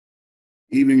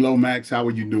Evening, Lomax. How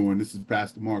are you doing? This is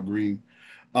Pastor Marc Green,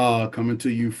 coming to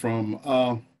you from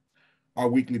our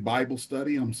weekly Bible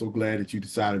study. I'm so glad that you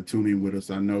decided to tune in with us.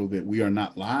 I know that we are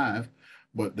not live,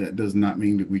 but that does not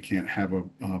mean that we can't have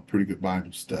a pretty good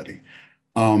Bible study.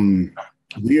 Um,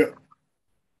 we are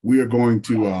we are going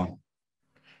to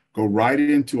go right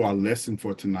into our lesson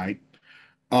for tonight.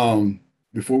 Um,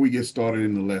 Before we get started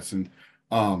in the lesson,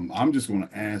 I'm just going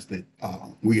to ask that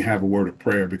we have a word of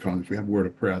prayer, because if we have a word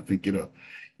of prayer, I think it'll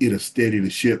steady the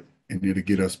ship and it'll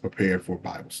get us prepared for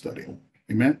Bible study.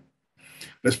 Amen.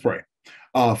 Let's pray.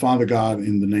 Father God,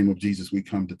 in the name of Jesus, we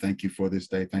come to thank you for this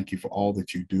day. Thank you for all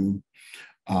that you do.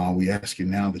 We ask you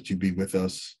now that you be with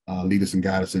us, lead us and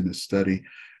guide us in this study,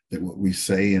 that what we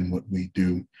say and what we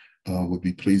do would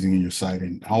be pleasing in your sight.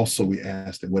 And also we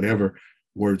ask that whatever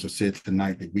words are said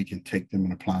tonight, that we can take them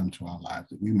and apply them to our lives,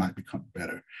 that we might become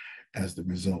better as the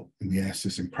result. And we ask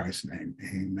this in Christ's name.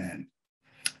 Amen.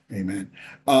 Amen.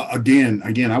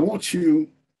 Again, I want you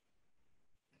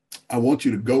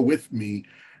to go with me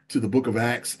to the book of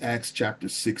Acts, Acts chapter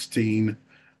 16,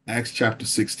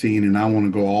 and I want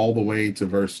to go all the way to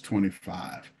verse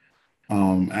 25.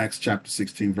 Acts chapter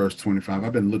 16, verse 25.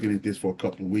 I've been looking at this for a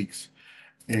couple of weeks,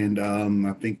 and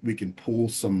I think we can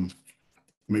pull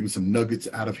maybe some nuggets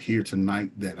out of here tonight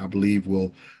that I believe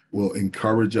will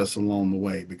encourage us along the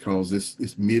way, because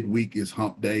this midweek is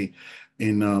hump day,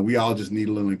 and we all just need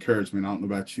a little encouragement. I don't know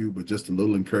about you, but just a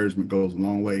little encouragement goes a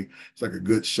long way. It's like a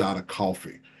good shot of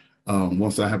coffee.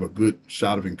 Once I have a good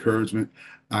shot of encouragement,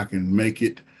 I can make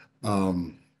it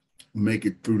through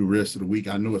the rest of the week.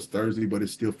 I know it's Thursday, but it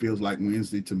still feels like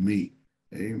Wednesday to me.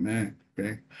 Amen.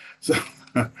 Okay. So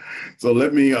so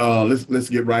let's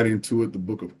get right into it. The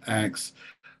book of Acts,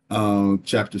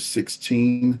 chapter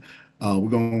 16. We're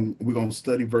gonna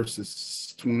study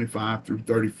verses 25 through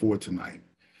 34 tonight,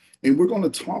 and we're going to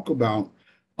talk about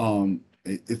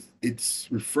it's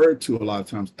referred to a lot of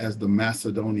times as the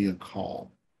Macedonia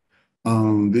call.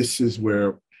 This is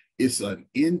where it's an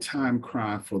end time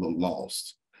cry for the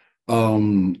lost.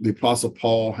 The Apostle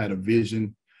Paul had a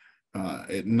vision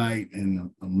at night, and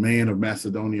a man of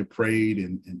Macedonia prayed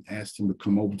and asked him to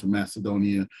come over to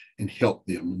Macedonia and help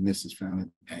them. And this is found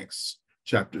in Acts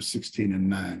chapter 16 and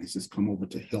 9. He says, come over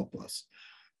to help us.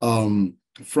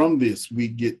 From this, we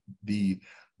get the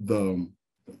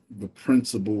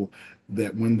principle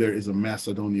that when there is a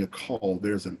Macedonia call,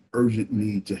 there's an urgent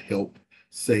need to help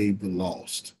save the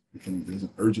lost. Okay? There's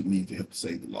an urgent need to help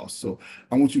save the lost. So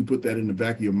I want you to put that in the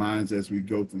back of your minds as we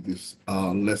go through this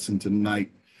lesson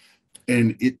tonight.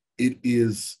 And it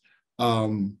is I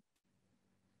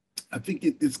think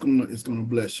it's gonna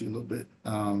bless you a little bit.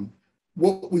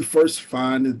 What we first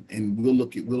find, and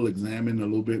we'll examine a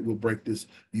little bit. We'll break these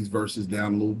verses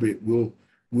down a little bit.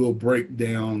 We'll break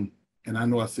down, and I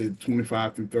know I said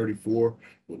 25 through 34,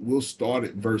 but we'll start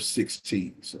at verse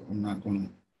 16. So I'm not gonna,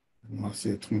 I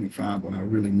said 25, but I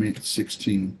really meant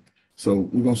 16. So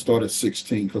we're gonna start at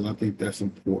 16 because I think that's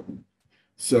important.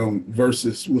 So we'll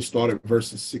start at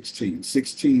verses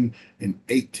 16 and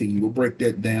 18. We'll break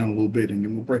that down a little bit, and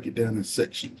then we'll break it down in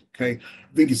sections. Okay.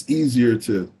 I think it's easier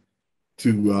to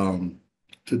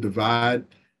divide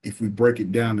if we break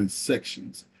it down in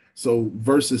sections. So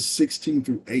verses 16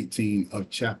 through 18 of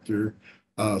chapter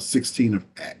 16 of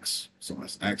Acts. So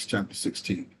that's Acts chapter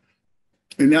 16.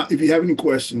 And now, if you have any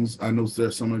questions, I know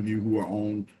there's some of you who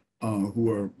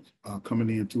are coming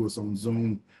in to us on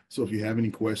Zoom. So if you have any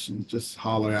questions, just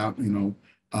holler out,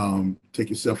 take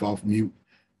yourself off mute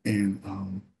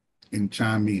and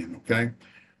chime in, okay?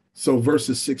 So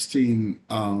verses 16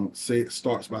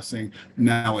 starts by saying,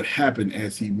 now it happened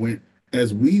as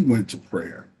we went to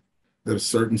prayer, that a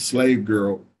certain slave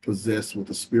girl possessed with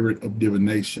a spirit of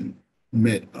divination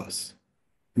met us,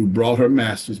 who brought her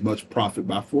masters much profit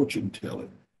by fortune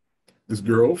telling. This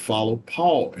girl followed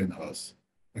Paul and us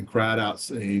and cried out,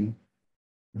 saying,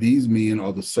 these men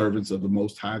are the servants of the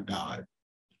Most High God,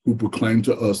 who proclaim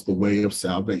to us the way of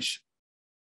salvation.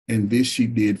 And this she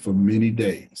did for many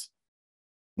days.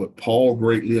 But Paul,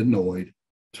 greatly annoyed,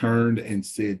 turned and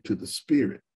said to the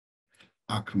spirit,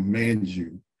 I command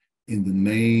you in the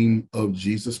name of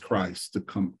Jesus Christ to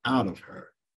come out of her.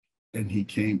 And he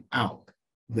came out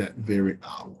that very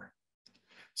hour.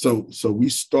 So we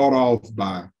start off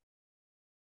by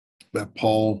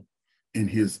Paul and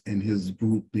his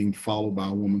group being followed by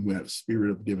a woman who had a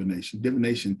spirit of divination.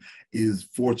 Divination is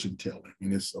fortune telling,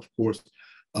 and it's, of course,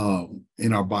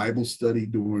 in our Bible study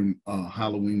during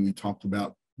Halloween, we talked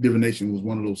about divination was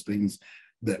one of those things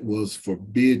that was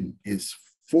forbidden. It's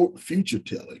for future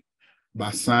telling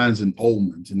by signs and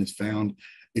omens, and it's found,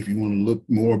 if you want to look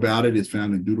more about it, it's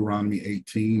found in Deuteronomy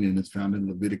 18 and it's found in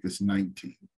Leviticus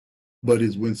 19. but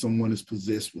is when someone is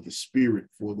possessed with a spirit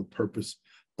for the purpose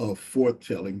of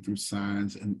foretelling through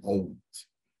signs and oaths.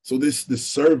 So the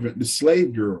servant, the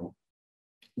slave girl,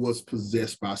 was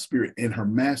possessed by a spirit, and her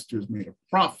masters made a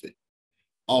profit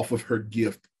off of her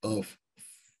gift of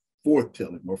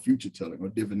foretelling or future telling or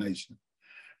divination.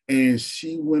 And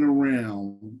she went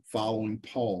around following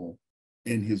Paul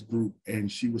and his group,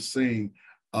 and she was saying,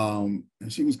 and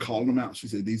she was calling them out. She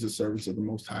said, these are servants of the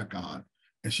Most High God.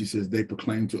 And she says, they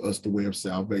proclaim to us the way of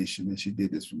salvation. And she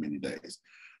did this for many days.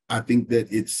 I think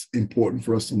that it's important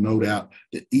for us to note out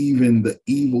that even the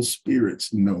evil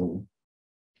spirits know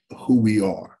who we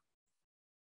are.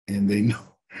 And they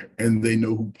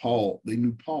know who Paul, they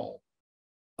knew Paul.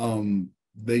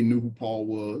 They knew who Paul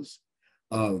was.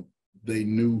 They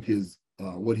knew his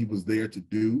what he was there to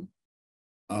do.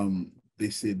 They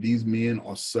said, these men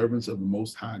are servants of the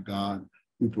Most High God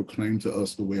who proclaim to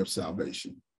us the way of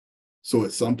salvation. So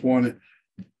at some point,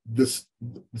 the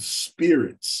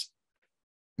spirits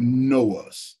know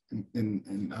us.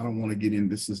 And I don't want to get in,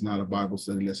 this is not a Bible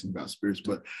study lesson about spirits,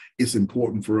 but it's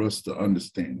important for us to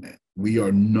understand that we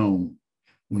are known.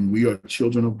 When we are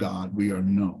children of God, we are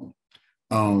known.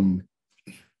 I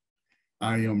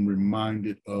am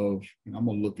reminded of, and I'm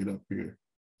going to look it up here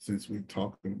since we're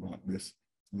talking about this.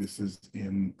 This is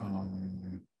in,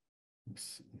 let's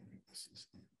see, this is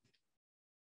in,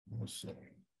 what's that?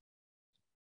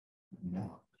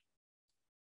 Mark.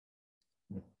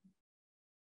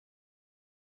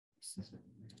 This is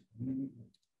in,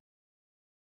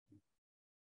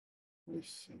 let's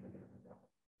see. It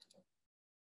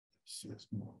says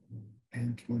Mark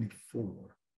and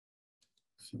 24.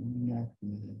 So Mark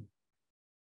and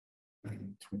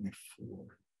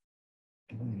 24.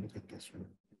 Let me look at this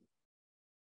one.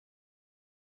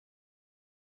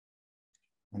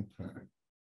 Okay.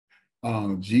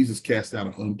 Jesus cast out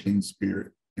an unclean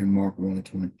spirit in Mark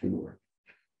 1:24.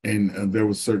 And there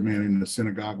was a certain man in the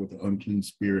synagogue with an unclean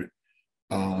spirit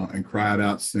and cried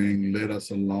out, saying, let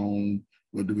us alone.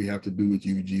 What do we have to do with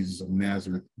you, Jesus of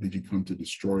Nazareth? Did you come to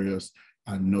destroy us?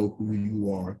 I know who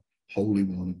you are, Holy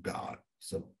One of God.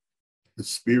 So the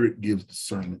Spirit gives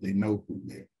discernment. They know who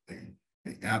they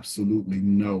absolutely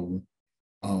know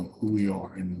who we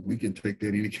are. And we can take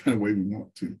that any kind of way we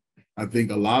want to. I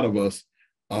think a lot of us,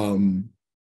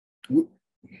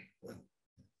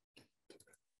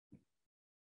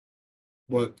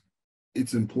 but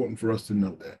it's important for us to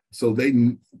know that. So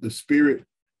the spirit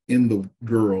in the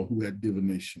girl who had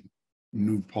divination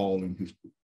knew Paul and his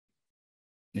group.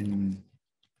 And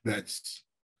that's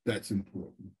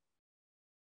important.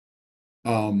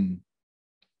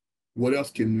 What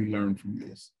else can we learn from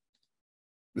this?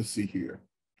 Let's see here.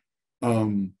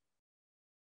 Paul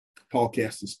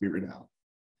cast the spirit out.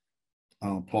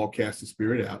 Paul cast the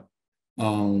spirit out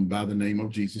by the name of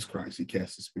Jesus Christ. He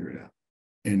cast the spirit out.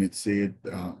 And it said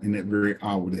in that very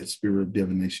hour, that spirit of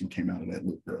divination came out of that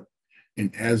little girl.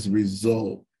 And as a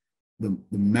result, the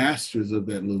masters of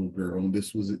that little girl, and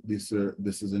this is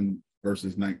in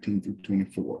verses 19 through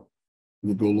 24.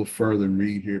 We'll go a little further and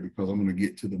read here because I'm going to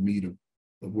get to the meat of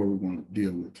where we're going to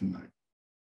deal with tonight.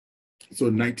 So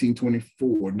 19 through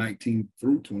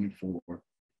 24,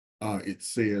 it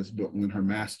says, but when her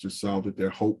masters saw that their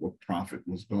hope of profit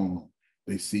was gone,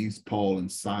 they seized Paul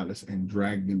and Silas and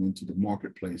dragged them into the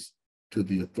marketplace to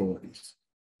the authorities.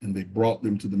 And they brought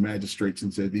them to the magistrates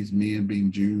and said, these men,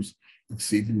 being Jews,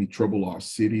 exceedingly trouble our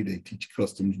city. They teach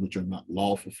customs which are not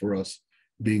lawful for us,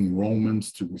 being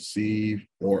Romans, to receive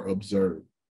or observe.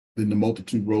 Then the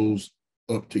multitude rose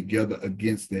up together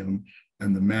against them,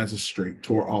 and the magistrate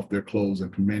tore off their clothes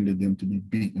and commanded them to be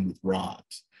beaten with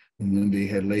rods. And when they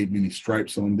had laid many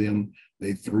stripes on them,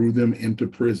 they threw them into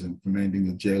prison, commanding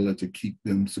the jailer to keep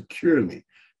them securely.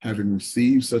 Having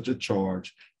received such a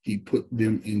charge, he put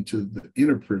them into the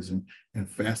inner prison and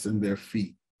fastened their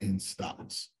feet in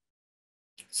stocks.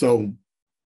 So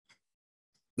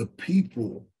the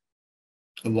people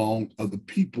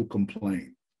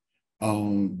complained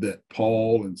that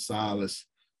Paul and Silas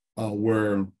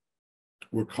were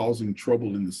causing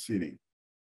trouble in the city.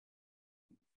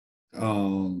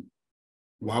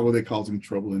 Why were they causing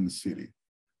trouble in the city?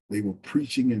 They were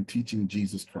preaching and teaching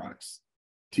Jesus Christ,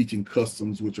 teaching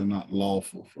customs which are not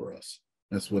lawful for us.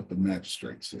 That's what the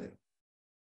magistrate said.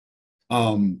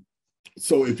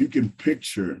 So if you can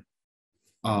picture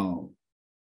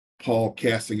Paul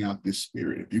casting out this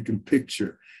spirit, if you can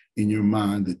picture in your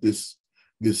mind that this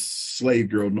slave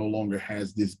girl no longer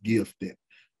has this gift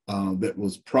that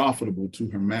was profitable to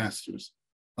her masters,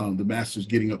 the masters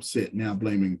getting upset now,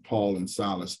 blaming Paul and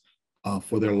Silas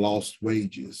for their lost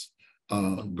wages,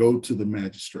 go to the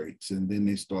magistrates, and then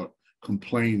they start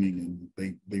complaining,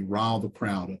 and they rile the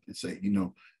crowd up and say,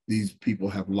 these people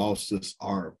have lost us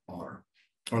our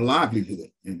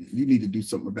livelihood, and you need to do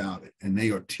something about it. And they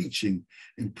are teaching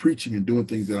and preaching and doing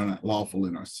things that are not lawful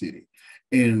in our city.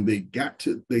 And they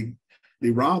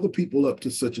rile the people up to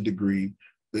such a degree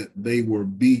that they were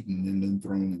beaten and then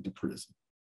thrown into prison.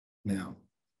 Now,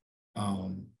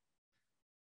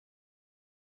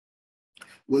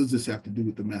 what does this have to do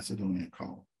with the Macedonian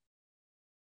call?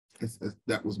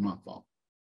 That was my thought.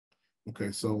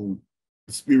 Okay, so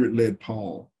the Spirit led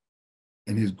Paul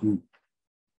and his group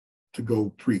to go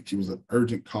preach. It was an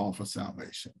urgent call for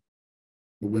salvation.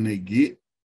 But when they get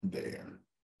there,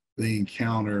 they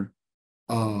encounter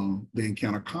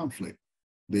conflict.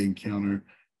 They encounter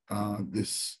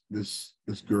this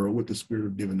girl with the spirit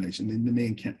of divination, and then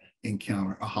they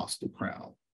encounter a hostile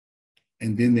crowd,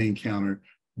 and then they encounter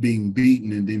being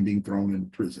beaten and then being thrown into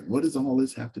prison. What does all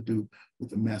this have to do with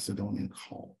the Macedonian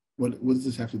call? What does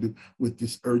this have to do with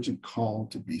this urgent call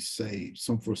to be saved,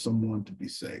 for someone to be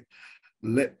saved?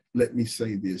 Let me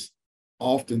say this.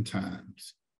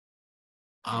 Oftentimes,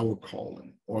 our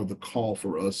calling, or the call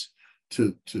for us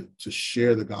to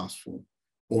share the gospel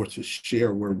or to share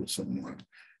a word with someone,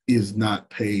 is not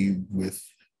paved with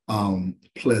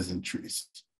pleasantries.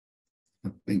 I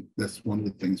think that's one of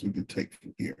the things we can take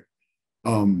from here.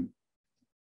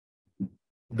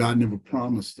 God never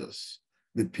promised us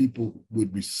that people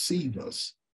would receive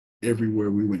us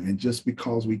everywhere we went. And just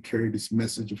because we carry this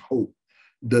message of hope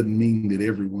doesn't mean that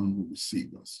everyone will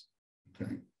receive us.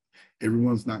 Okay,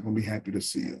 everyone's not going to be happy to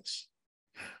see us.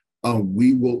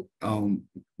 We will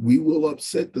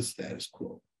upset the status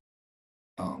quo.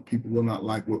 People will not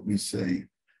like what we say.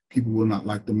 People will not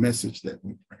like the message that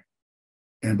we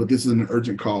bring. But this is an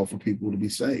urgent call for people to be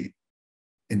saved.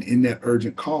 And in that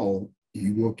urgent call,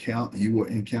 you will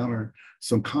encounter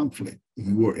some conflict.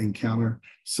 You will encounter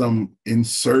some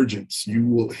insurgents. You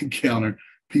will encounter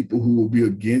people who will be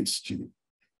against you.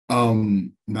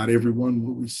 Not everyone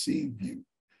will receive you.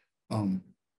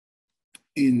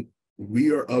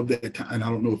 We are of that time, and I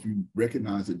don't know if you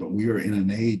recognize it, but we are in an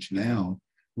age now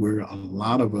where a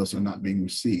lot of us are not being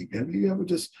received. Have you ever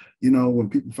just, when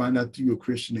people find out you're a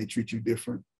Christian, they treat you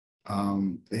different.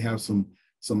 They have some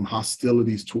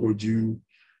hostilities towards you.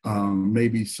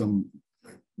 Maybe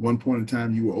one point in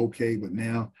time you were okay, but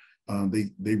now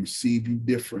they receive you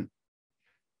different.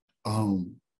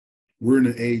 We're in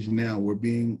an age now where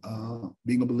being a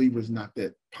believer is not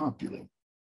that popular.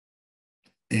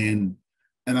 And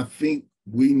I think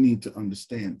we need to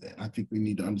understand that. I think we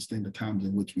need to understand the times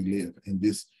in which we live. And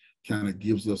this kind of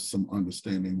gives us some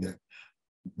understanding that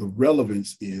the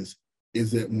relevance is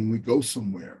that when we go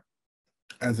somewhere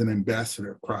as an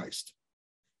ambassador of Christ,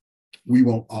 we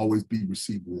won't always be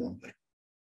received warmly.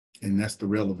 And that's the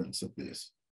relevance of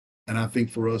this. And I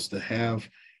think for us to have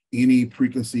any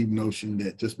preconceived notion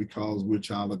that just because we're a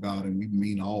child of God and we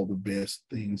mean all the best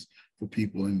things for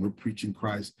people and we're preaching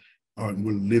Christ, and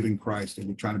we're living Christ, and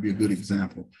we're trying to be a good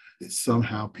example, that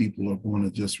somehow people are going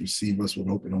to just receive us with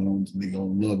open arms, and they're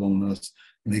going to love on us,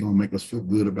 and they're going to make us feel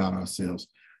good about ourselves.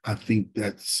 I think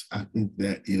that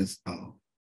is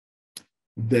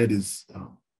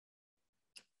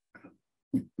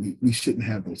we shouldn't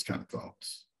have those kind of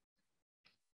thoughts.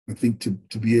 I think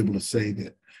to be able to say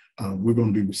that we're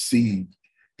going to be received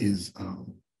is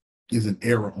an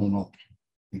error on our part.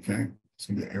 Okay, it's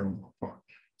going to be an error on our part.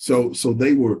 So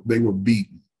they were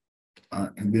beaten,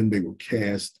 and then they were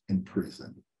cast in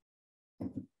prison.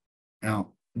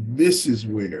 Now, this is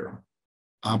where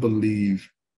I believe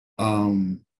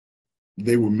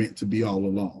they were meant to be all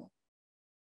along.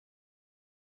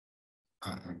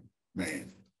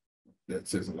 Man, that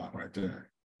says a lot right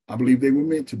there. I believe they were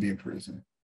meant to be in prison.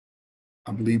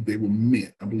 I believe they were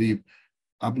meant. I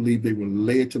believe they were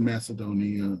led to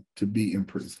Macedonia to be in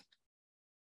prison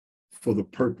for the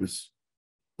purpose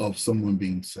of someone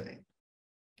being saved.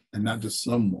 And not just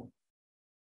someone,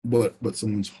 but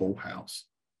someone's whole house.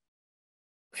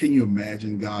 Can you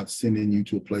imagine God sending you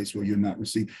to a place where you're not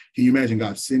received? Can you imagine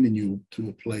God sending you to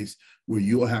a place where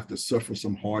you'll have to suffer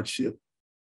some hardship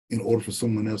in order for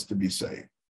someone else to be saved?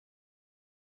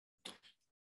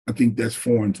 I think that's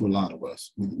foreign to a lot of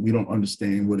us. We don't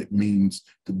understand what it means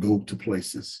to go to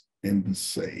places and be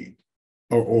saved,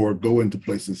 or go into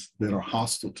places that are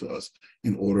hostile to us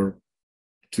in order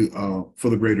to for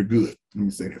the greater good. Let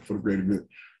me say that, for the greater good.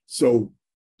 So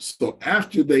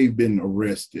after they've been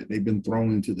arrested, they've been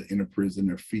thrown into the inner prison,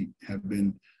 their feet have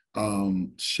been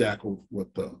shackled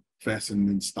with the fastened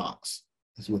in stocks,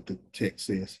 is what the text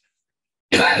says.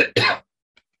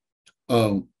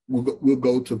 We'll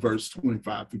go to verse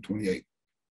 25 through 28.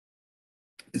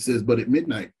 It says, but at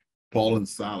midnight, Paul and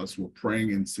Silas were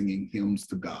praying and singing hymns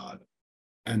to God,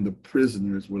 and the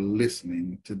prisoners were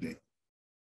listening to them.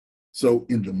 So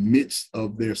in the midst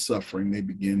of their suffering, they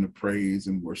began to praise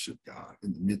and worship God.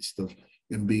 In the midst of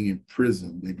them being in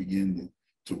prison, they began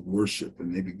to worship,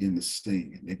 and they began to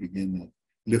sing, and they began to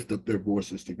lift up their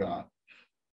voices to God.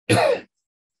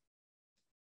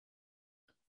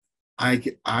 I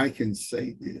can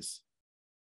say this,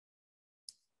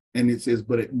 and it says,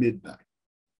 but at midnight,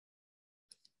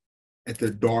 at their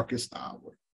darkest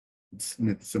hour, it's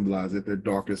meant to symbolize at their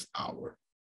darkest hour,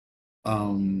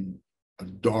 a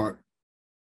dark,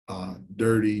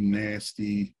 dirty,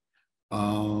 nasty,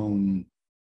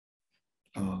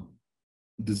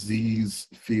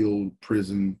 disease-filled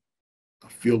prison,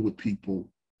 filled with people.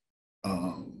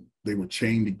 They were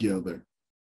chained together.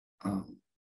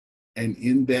 And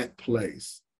in that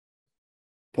place,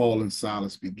 Paul and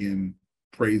Silas began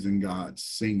praising God,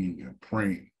 singing and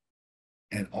praying.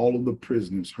 And all of the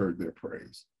prisoners heard their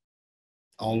praise.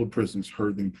 All the prisoners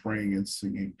heard them praying and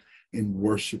singing and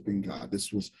worshiping God.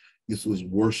 This was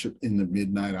worship in the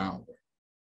midnight hour.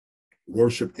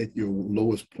 Worship at your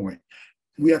lowest point.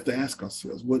 We have to ask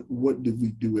ourselves, what do we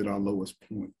do at our lowest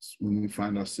points when we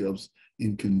find ourselves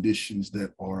in conditions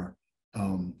that are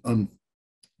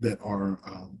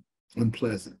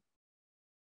unpleasant?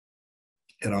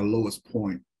 At our lowest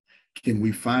point, can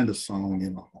we find a song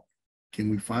in our heart? Can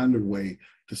we find a way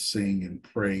to sing and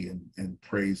pray and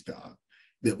praise God?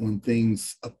 That when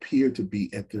things appear to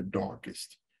be at their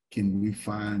darkest, can we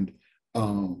find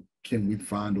a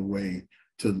way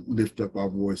to lift up our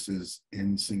voices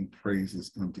and sing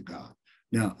praises unto God?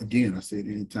 Now, again, I said,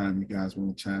 anytime you guys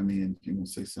want to chime in, if you want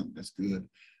to say something that's good.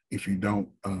 If you don't,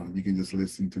 you can just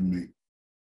listen to me.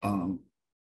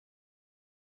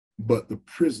 But the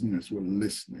prisoners were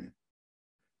listening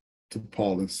to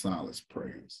Paul and Silas'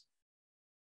 praise.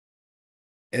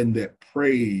 And that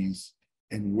praise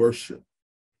and worship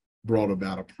brought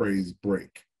about a praise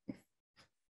break,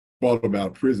 brought about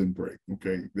a prison break,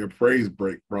 okay? Their praise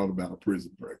break brought about a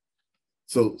prison break.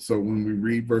 So when we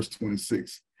read verse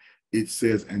 26, it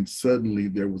says, and suddenly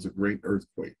there was a great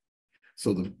earthquake,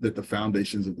 so that the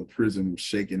foundations of the prison were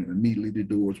shaken, and immediately the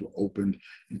doors were opened,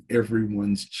 and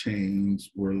everyone's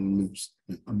chains were loosed.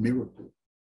 A miracle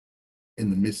in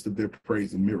the midst of their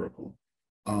praise, a miracle,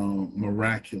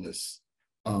 miraculous,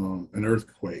 an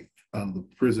earthquake. The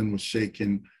prison was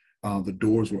shaken, the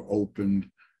doors were opened,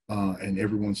 and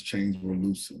everyone's chains were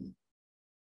loosened.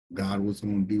 God was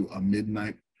going to do a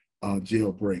midnight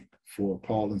jailbreak for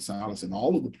Paul and Silas and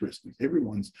all of the prisoners.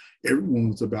 Everyone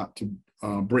was about to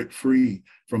break free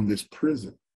from this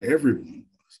prison. Everyone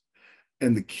was.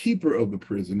 And the keeper of the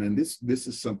prison, and this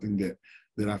is something that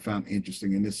I found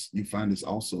interesting, and this you find this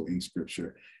also in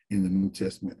Scripture in the New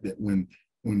Testament, that when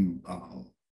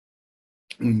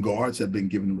guards have been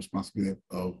given the responsibility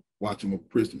of watching over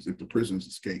prisoners, if the prisoners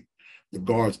escape, the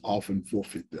guards often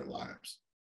forfeit their lives.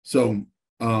 So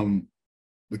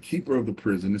the keeper of the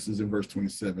prison, this is in verse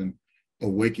 27,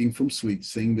 awaking from sleep,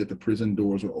 seeing that the prison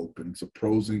doors were open,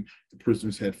 supposing the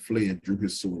prisoners had fled, drew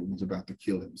his sword and was about to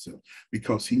kill himself,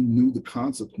 because he knew the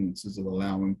consequences of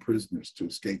allowing prisoners to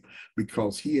escape,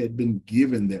 because he had been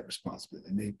given that responsibility.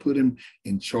 And they put him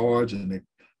in charge, and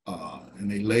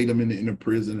they laid him in the inner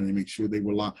prison, and they made sure they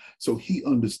were locked. So he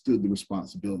understood the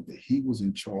responsibility that he was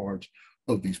in charge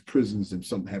of these prisons. If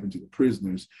something happened to the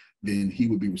prisoners, then he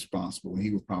would be responsible, and he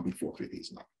would probably forfeit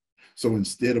his life. So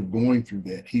instead of going through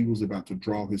that, he was about to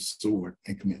draw his sword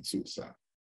and commit suicide.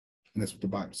 And that's what the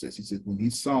Bible says. He said when he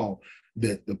saw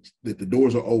that the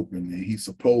doors are open, and he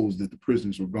supposed that the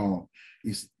prisoners were gone,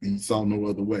 he saw no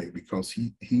other way, because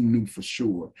he knew for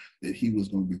sure that he was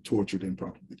going to be tortured and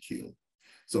probably killed.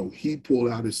 So he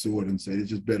pulled out his sword and said, it's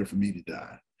just better for me to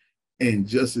die. And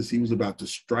just as he was about to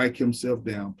strike himself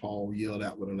down, Paul yelled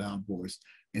out with a loud voice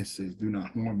and says, do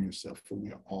not harm yourself, for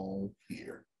we are all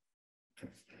here.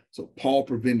 Okay. So Paul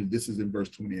prevented, this is in verse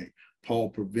 28, Paul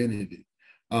prevented it.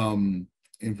 In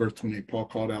verse 28, Paul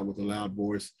called out with a loud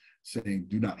voice saying,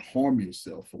 do not harm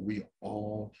yourself, for we are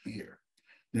all here.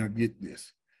 Now get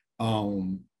this.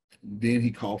 Then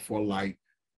he called for a light,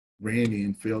 ran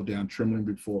in, fell down trembling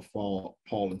before Paul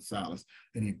and Silas,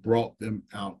 and he brought them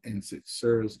out and said,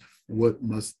 sirs, what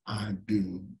must I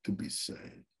do to be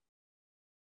saved?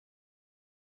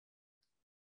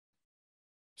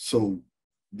 So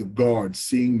the guards,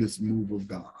 seeing this move of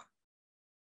God,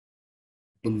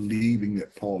 believing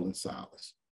that Paul and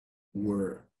Silas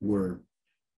were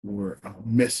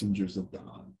messengers of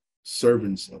God,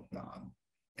 servants of God,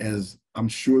 as I'm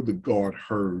sure the guard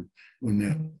heard when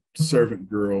that servant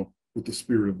girl with the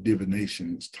spirit of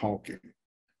divination was talking.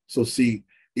 So see,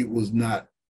 it was not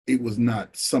it was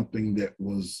not something that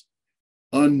was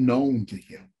unknown to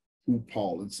him who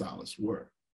Paul and Silas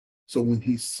were. So when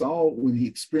he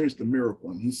experienced the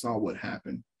miracle and he saw what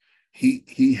happened,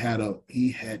 he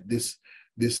had this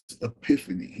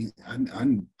epiphany.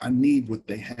 I need what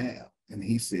they have. And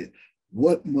he said,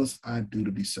 what must I do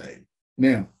to be saved?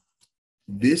 Now,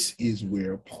 this is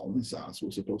where Paul and Silas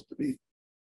were supposed to be.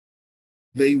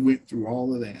 They went through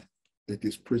all of that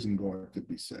this prison guard could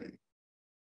be saved.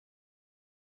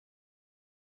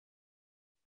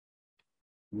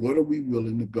 What are we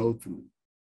willing to go through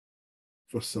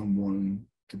for someone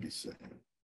to be saved?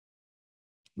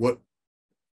 What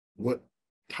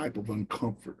type of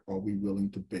uncomfort are we willing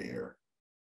to bear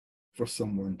for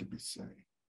someone to be saved?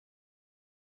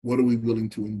 What are we willing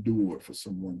to endure for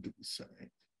someone to be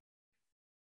saved?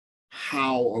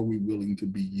 How are we willing to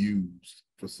be used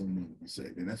for someone to be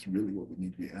saved? And that's really what we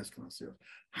need to be asking ourselves.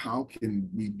 How can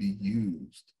we be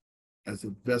used as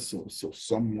a vessel so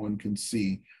someone can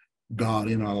see God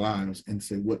in our lives and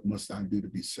say, what must I do to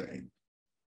be saved?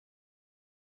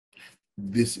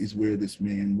 This is where this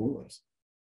man was.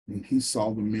 When he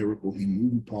saw the miracle, he knew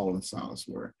who Paul and Silas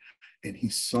were, and he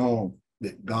saw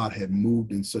that God had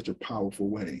moved in such a powerful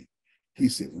way. He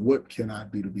said, what can I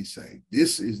do to be saved?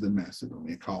 This is the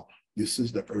Macedonian call. This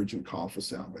is the urgent call for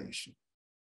salvation.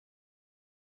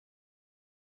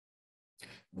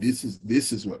 This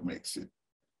is what makes it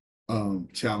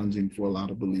challenging for a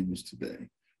lot of believers today.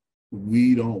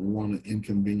 We don't want to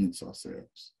inconvenience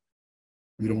ourselves.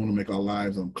 We don't want to make our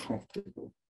lives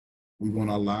uncomfortable. We want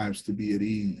our lives to be at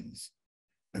ease.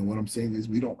 And what I'm saying is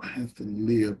we don't have to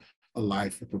live a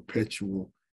life of perpetual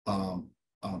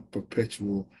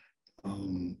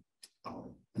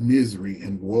misery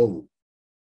and woe.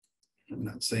 I'm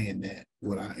not saying that.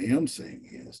 What I am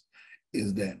saying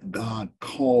is that God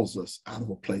calls us out of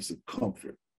a place of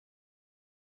comfort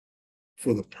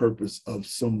for the purpose of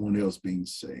someone else being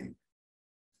saved.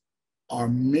 Our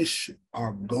mission,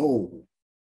 our goal,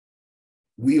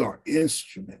 we are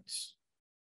instruments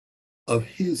of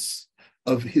his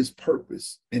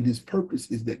purpose, and his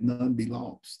purpose is that none be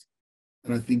lost.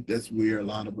 And I think that's where a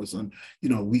lot of us,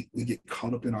 we get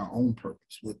caught up in our own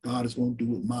purpose, what God is going to do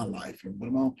with my life,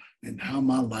 and how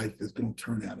my life is going to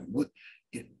turn out, and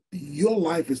your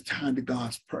life is tied to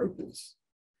God's purpose.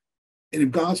 And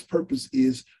if God's purpose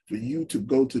is for you to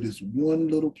go to this one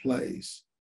little place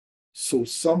so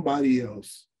somebody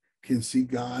else can see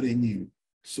God in you,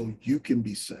 so you can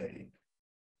be saved,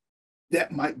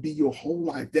 that might be your whole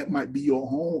life. That might be your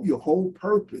whole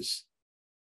purpose.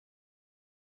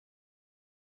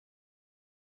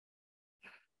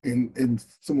 And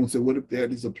someone said, what if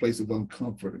that is a place of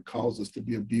uncomfort? It calls us to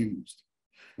be abused.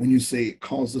 When you say it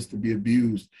calls us to be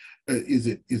abused, is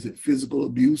it physical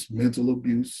abuse, mental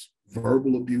abuse,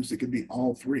 verbal abuse? It could be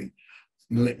all three.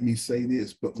 Let me say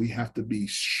this, but we have to be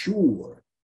sure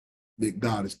that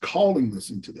God is calling us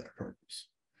into that purpose.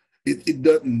 It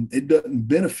doesn't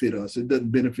benefit us. It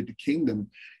doesn't benefit the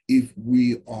kingdom if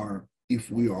we are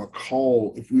not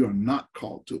called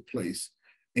to a place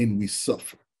and we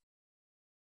suffer.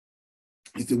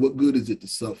 He said, what good is it to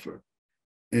suffer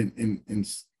and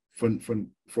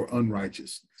for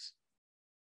unrighteousness?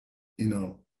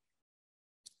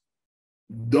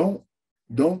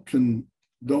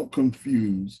 Don't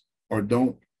confuse or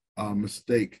don't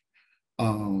mistake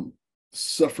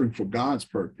suffering for God's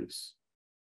purpose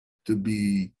to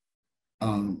be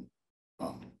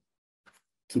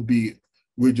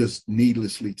we're just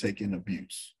needlessly taking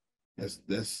abuse.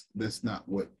 That's not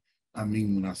what I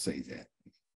mean when I say that.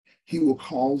 He will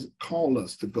call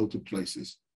us to go to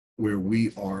places where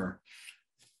we are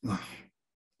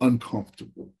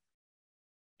uncomfortable.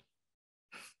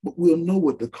 But we'll know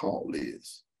what the call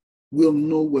is. We'll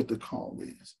know what the call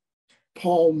is.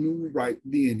 Paul knew right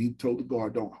then. He told the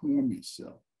guard, don't harm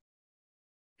yourself.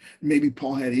 Maybe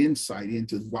Paul had insight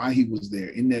into why he was there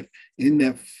in that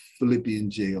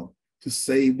Philippian jail to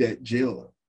save that jailer.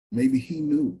 Maybe he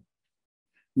knew.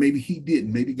 Maybe he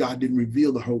didn't. Maybe God didn't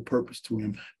reveal the whole purpose to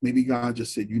him. Maybe God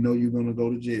just said, you're going to go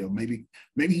to jail. Maybe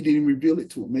he didn't reveal it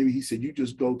to him. Maybe he said, you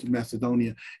just go to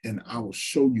Macedonia and I will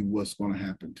show you what's going to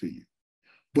happen to you.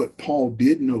 But Paul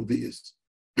did know this.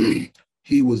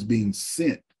 He was being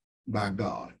sent by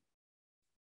God.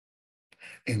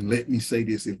 And let me say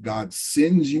this, if God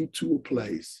sends you to a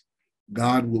place,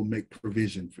 God will make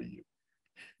provision for you.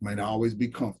 It might not always be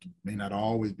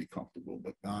comfortable,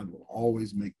 but God will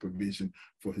always make provision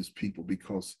for his people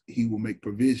because he will make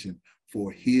provision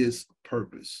for his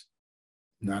purpose,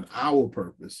 not our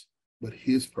purpose, but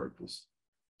his purpose.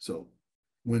 So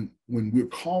when we're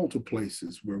called to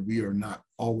places where we are not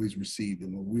always received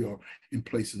and when we are in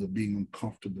places of being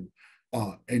uncomfortable,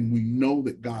 and we know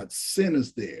that God sent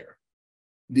us there,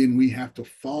 then we have to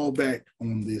fall back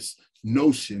on this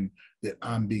notion that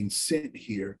I'm being sent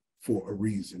here for a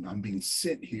reason. I'm being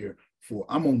sent here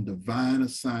I'm on divine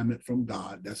assignment from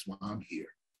God. That's why I'm here.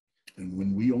 And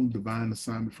when we on divine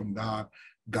assignment from God,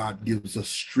 God gives us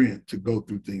strength to go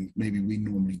through things maybe we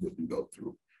normally wouldn't go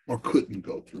through or couldn't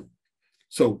go through.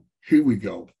 So here we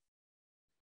go.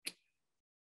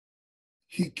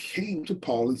 He came to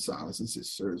Paul and Silas and said,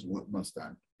 sirs, what must I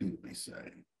do to be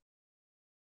saved?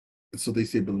 And so they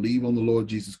said, believe on the Lord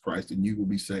Jesus Christ and you will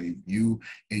be saved, you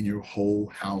and your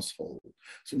whole household.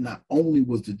 So not only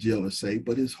was the jailer saved,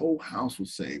 but his whole house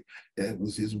was saved. That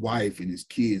was his wife and his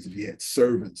kids. If he had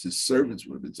servants, his servants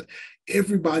would have been saved.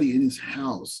 Everybody in his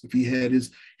house, if he had his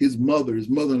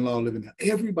mother-in-law living there,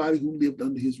 everybody who lived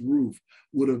under his roof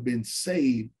would have been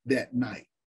saved that night.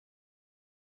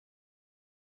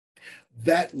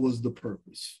 That was the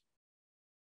purpose.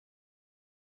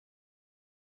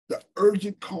 The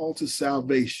urgent call to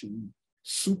salvation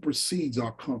supersedes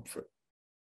our comfort.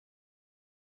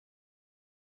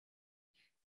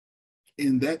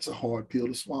 And that's a hard pill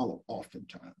to swallow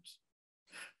oftentimes.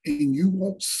 And you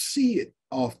won't see it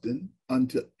often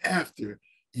until after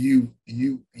you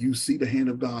see the hand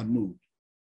of God move.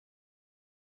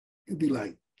 You'll be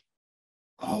like,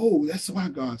 oh, that's why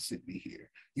God sent me here.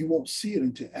 You won't see it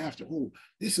until after. Oh,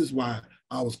 this is why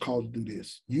I was called to do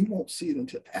this. You won't see it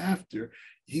until after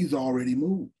he's already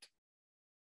moved.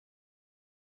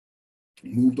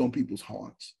 Moved on people's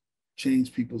hearts,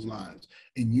 changed people's lives.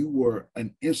 And you were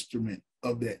an instrument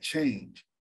of that change.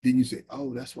 Then you say,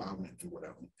 oh, that's why I went through what I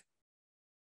went through.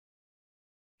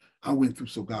 I went through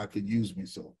so God could use me,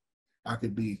 so I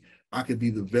could be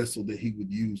the vessel that he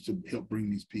would use to help bring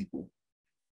these people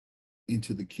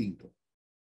into the kingdom.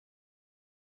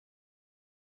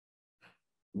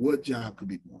 What job could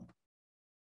be more?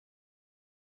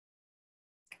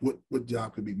 What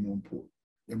job could be more important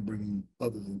than bringing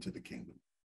others into the kingdom?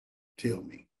 Tell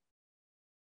me.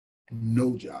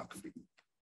 No job could be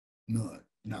none.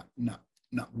 Not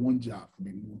one job could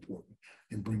be more important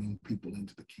than bringing people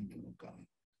into the kingdom of God.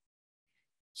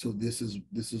 So this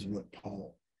is what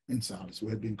Paul and Silas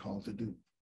had been called to do.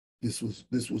 This was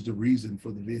the reason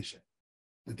for the vision,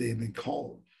 that they had been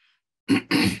called.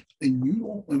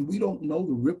 And we don't know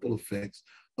the ripple effects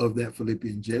of that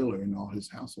Philippian jailer and all his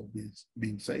household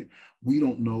being saved. We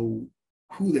don't know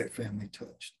who that family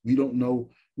touched. We don't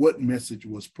know what message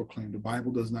was proclaimed. The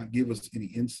Bible does not give us any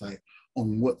insight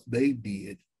on what they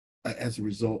did as a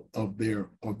result of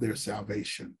their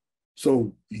salvation.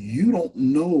 So you don't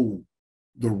know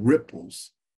the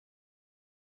ripples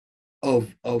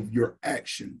of your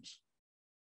actions.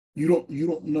 You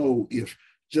don't know if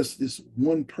just this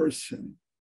one person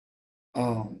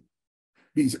let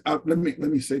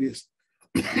me say this.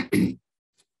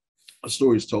 A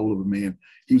story is told of a man.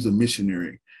 He was a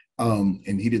missionary, and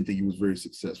he didn't think he was very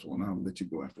successful. And I'll let you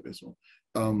go after this one.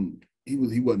 He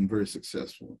wasn't very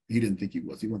successful. He didn't think he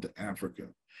was. He went to Africa,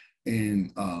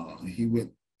 and he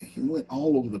went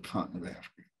all over the continent of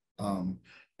Africa,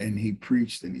 and he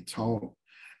preached and he taught.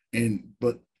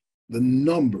 But the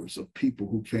numbers of people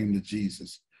who came to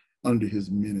Jesus under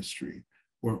his ministry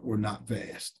were not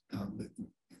vast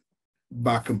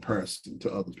by comparison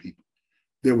to other people.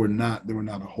 There were not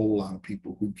a whole lot of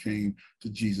people who came to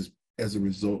Jesus as a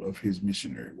result of his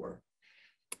missionary work.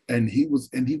 And he was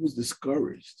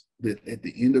discouraged that at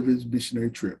the end of his missionary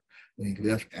trip, when he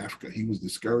left Africa, he was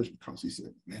discouraged because he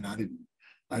said, man, I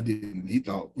didn't,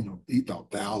 he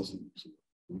thought thousands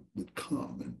would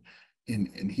come. And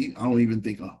I don't even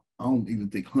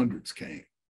think hundreds came.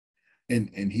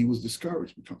 And he was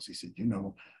discouraged because he said,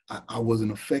 I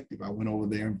wasn't effective. I went over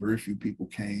there and very few people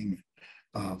came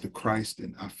to Christ,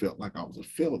 and I felt like I was a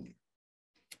failure.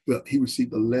 But he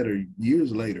received a letter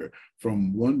years later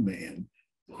from one man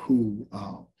who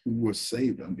was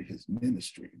saved under his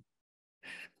ministry,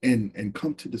 and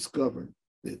come to discover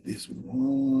that this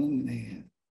one man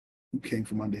who came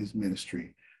from under his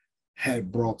ministry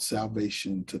had brought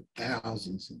salvation to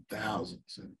thousands and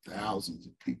thousands and thousands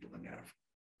of people in Africa.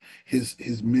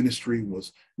 His ministry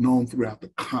was known throughout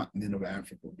the continent of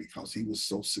Africa because he was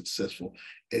so successful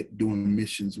at doing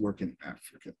missions work in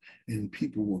Africa. And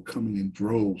people were coming in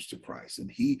droves to Christ.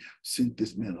 And he sent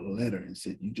this man a letter and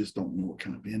said, you just don't know what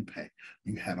kind of impact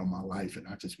you had on my life. And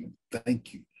I just want to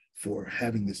thank you for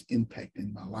having this impact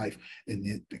in my life. And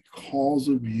yet because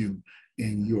of you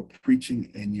and your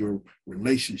preaching and your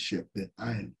relationship, that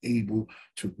I am able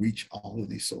to reach all of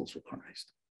these souls for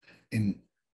Christ. And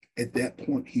at that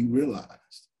point, he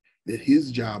realized that his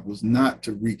job was not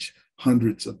to reach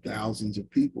hundreds of thousands of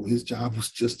people. His job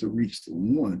was just to reach the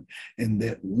one, and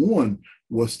that one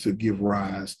was to give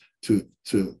rise to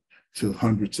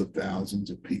hundreds of thousands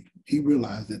of people. He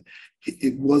realized that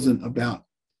it wasn't about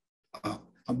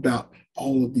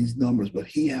all of these numbers, but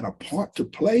he had a part to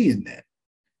play in that.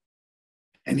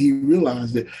 And he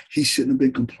realized that he shouldn't have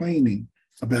been complaining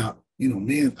about,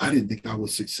 man, I didn't think I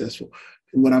was successful.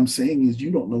 And what I'm saying is, you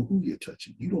don't know who you're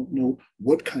touching. You don't know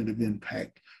what kind of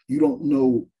impact. You don't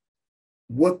know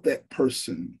what that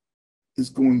person is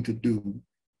going to do,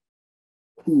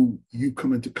 who you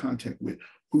come into contact with,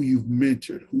 who you've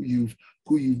mentored, who you've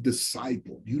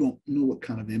discipled. You don't know what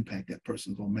kind of impact that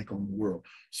person's going to make on the world.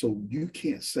 So you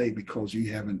can't say because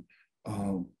you haven't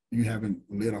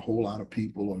led a whole lot of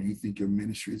people, or you think your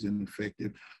ministry is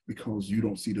ineffective because you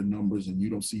don't see the numbers and you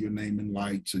don't see your name in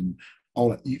lights and all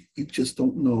that. You just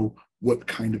don't know what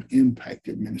kind of impact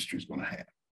your ministry is going to have.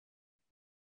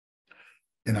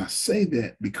 And I say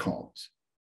that because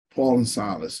Paul and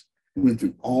Silas went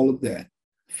through all of that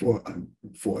for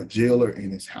a jailer in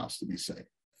his house to be saved.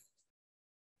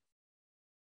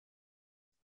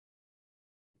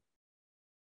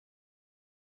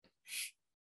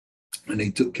 And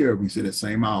they took care of him. He said, at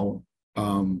same hour,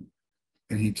 and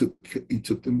he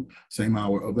took them same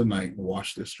hour of the night,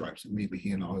 washed their stripes. Immediately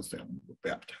he and all his family were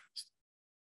baptized.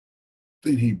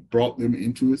 Then he brought them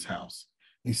into his house.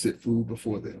 He set food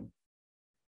before them,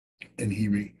 and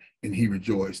he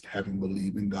rejoiced, having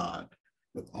believed in God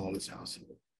with all his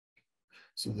household.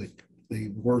 So they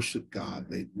worship God.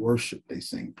 They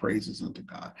sing praises unto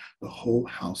God, the whole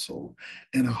household.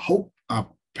 And I hope I'm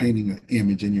painting an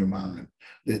image in your mind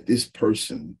that this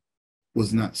person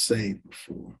was not saved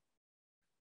before,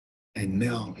 and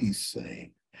now he's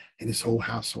saved, and his whole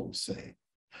household saved.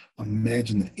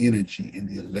 Imagine the energy and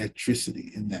the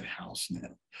electricity in that house now.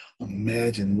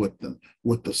 Imagine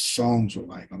what the songs were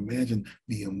like. Imagine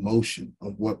the emotion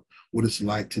of what it's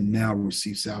like to now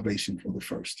receive salvation for the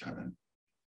first time.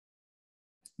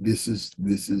 This is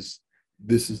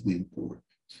the importance.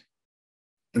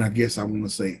 And I guess I want to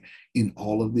say, in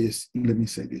all of this, let me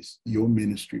say this: your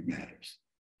ministry matters.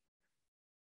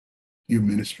 Your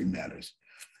ministry matters.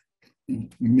 You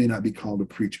may not be called to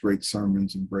preach great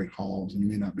sermons and great halls, and you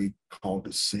may not be called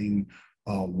to sing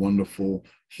wonderful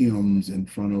hymns in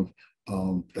front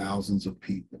of thousands of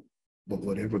people. But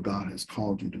whatever God has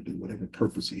called you to do, whatever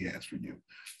purpose he has for you,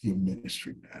 your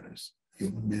ministry matters.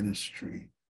 Your ministry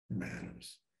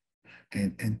matters.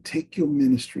 And take your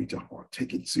ministry to heart.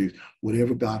 Take it serious.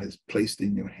 Whatever God has placed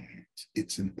in your hands,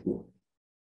 it's important.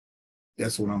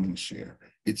 That's what I'm going to share.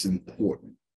 It's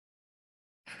important.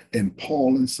 And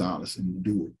Paul and Silas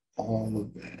endured all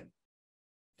of that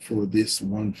for this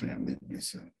one family to be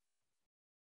saved.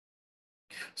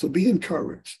 So be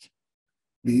encouraged.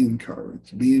 Be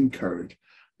encouraged. Be encouraged,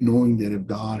 knowing that if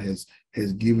God has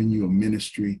given you a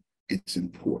ministry, it's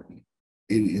important.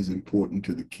 It is important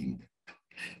to the kingdom.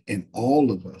 And all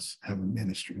of us have a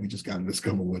ministry. We just got to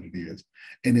discover what it is.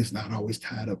 And it's not always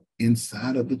tied up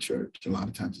inside of the church. A lot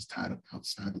of times it's tied up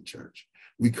outside the church.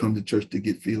 We come to church to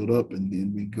get filled up, and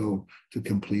then we go to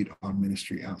complete our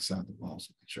ministry outside the walls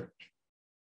of the church.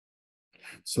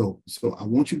 So I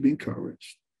want you to be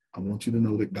encouraged. I want you to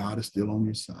know that God is still on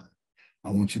your side.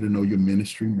 I want you to know your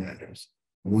ministry matters.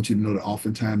 I want you to know that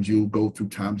oftentimes you'll go through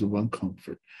times of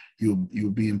uncomfort.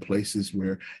 You'll be in places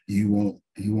where you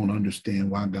won't understand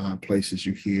why God places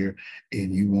you here,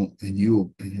 and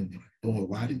you'll be like, Lord,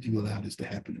 why did you allow this to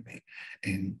happen to me?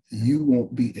 And you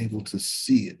won't be able to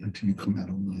see it until you come out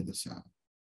on the other side.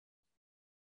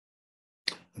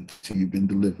 Until you've been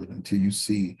delivered, until you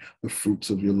see the fruits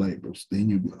of your labors. Then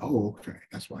you'll be, oh, okay,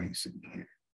 that's why he sent me here.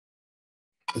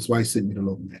 That's why he sent me to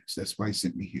Lomax. That's why he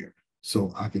sent me here.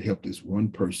 So I could help this one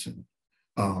person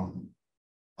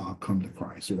come to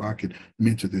Christ, or I could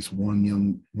mentor this one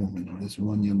young woman or this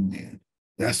one young man.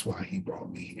 That's why he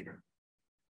brought me here.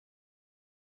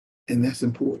 And that's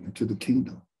important to the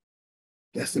kingdom.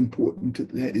 That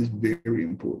is very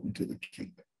important to the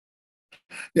kingdom.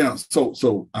 Yeah,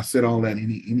 so I said all that.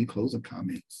 Any closing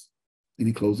comments?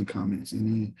 Any closing comments?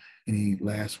 Any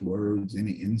last words?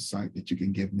 Any insight that you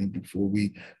can give me before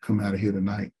we come out of here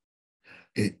tonight?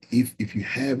 If you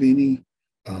have any,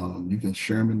 you can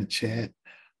share them in the chat.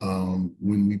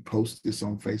 When we post this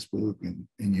on Facebook and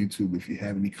YouTube, if you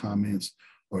have any comments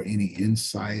or any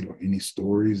insight or any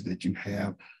stories that you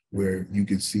have where you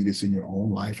can see this in your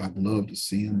own life, I'd love to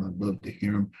see them. I'd love to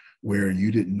hear them, where you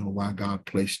didn't know why God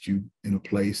placed you in a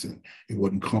place and it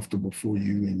wasn't comfortable for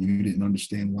you and you didn't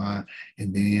understand why.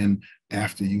 And then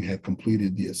after you had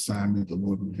completed the assignment, the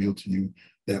Lord revealed to you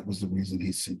that was the reason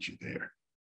he sent you there.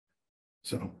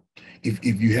 So if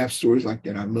you have stories like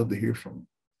that, I'd love to hear from you.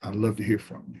 I'd love to hear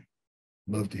from you.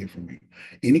 Love to hear from you.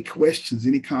 Any questions,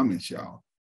 any comments, y'all?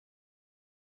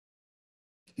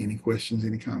 Any questions,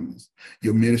 any comments?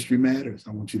 Your ministry matters.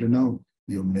 I want you to know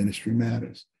your ministry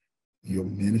matters. Your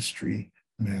ministry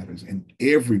matters. And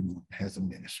everyone has a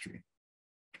ministry.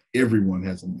 Everyone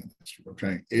has a ministry,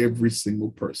 okay? Every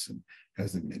single person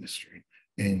has a ministry.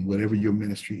 And whatever your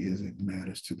ministry is, it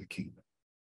matters to the kingdom.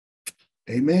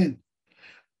 Amen.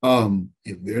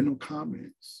 If there are no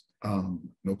comments,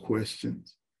 no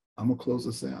questions, I'm going to close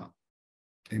us out.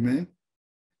 Amen.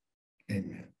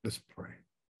 Amen. Let's pray.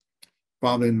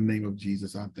 Father, in the name of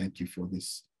Jesus, I thank you for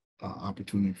this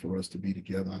opportunity for us to be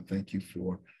together. I thank you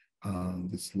for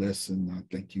this lesson. I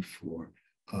thank you for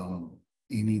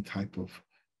any type of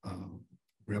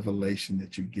revelation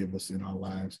that you give us in our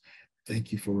lives.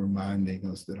 Thank you for reminding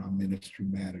us that our ministry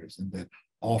matters and that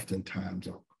oftentimes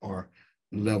our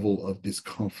level of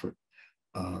discomfort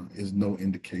is no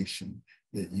indication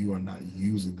that you are not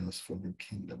using us for your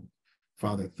kingdom.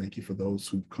 Father, thank you for those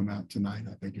who've come out tonight.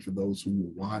 I thank you for those who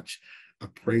will watch. I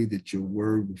pray that your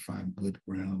word will find good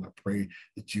ground. I pray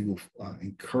that you will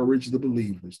encourage the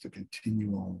believers to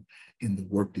continue on in the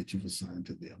work that you've assigned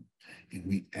to them. And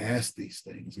we ask these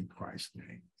things in Christ's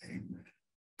name. Amen.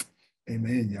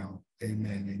 Amen, y'all.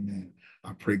 Amen. Amen.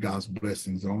 I pray God's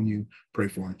blessings on you. Pray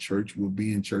for our church. We'll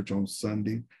be in church on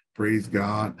Sunday. Praise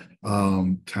God.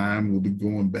 Time will be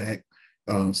going back.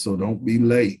 So don't be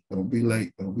late. Don't be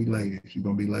late. Don't be late. If you're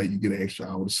going to be late, you get an extra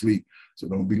hour of sleep. So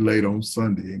don't be late on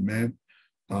Sunday. Amen.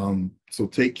 So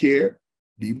take care.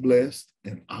 Be blessed.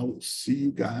 And I will see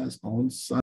you guys on Sunday.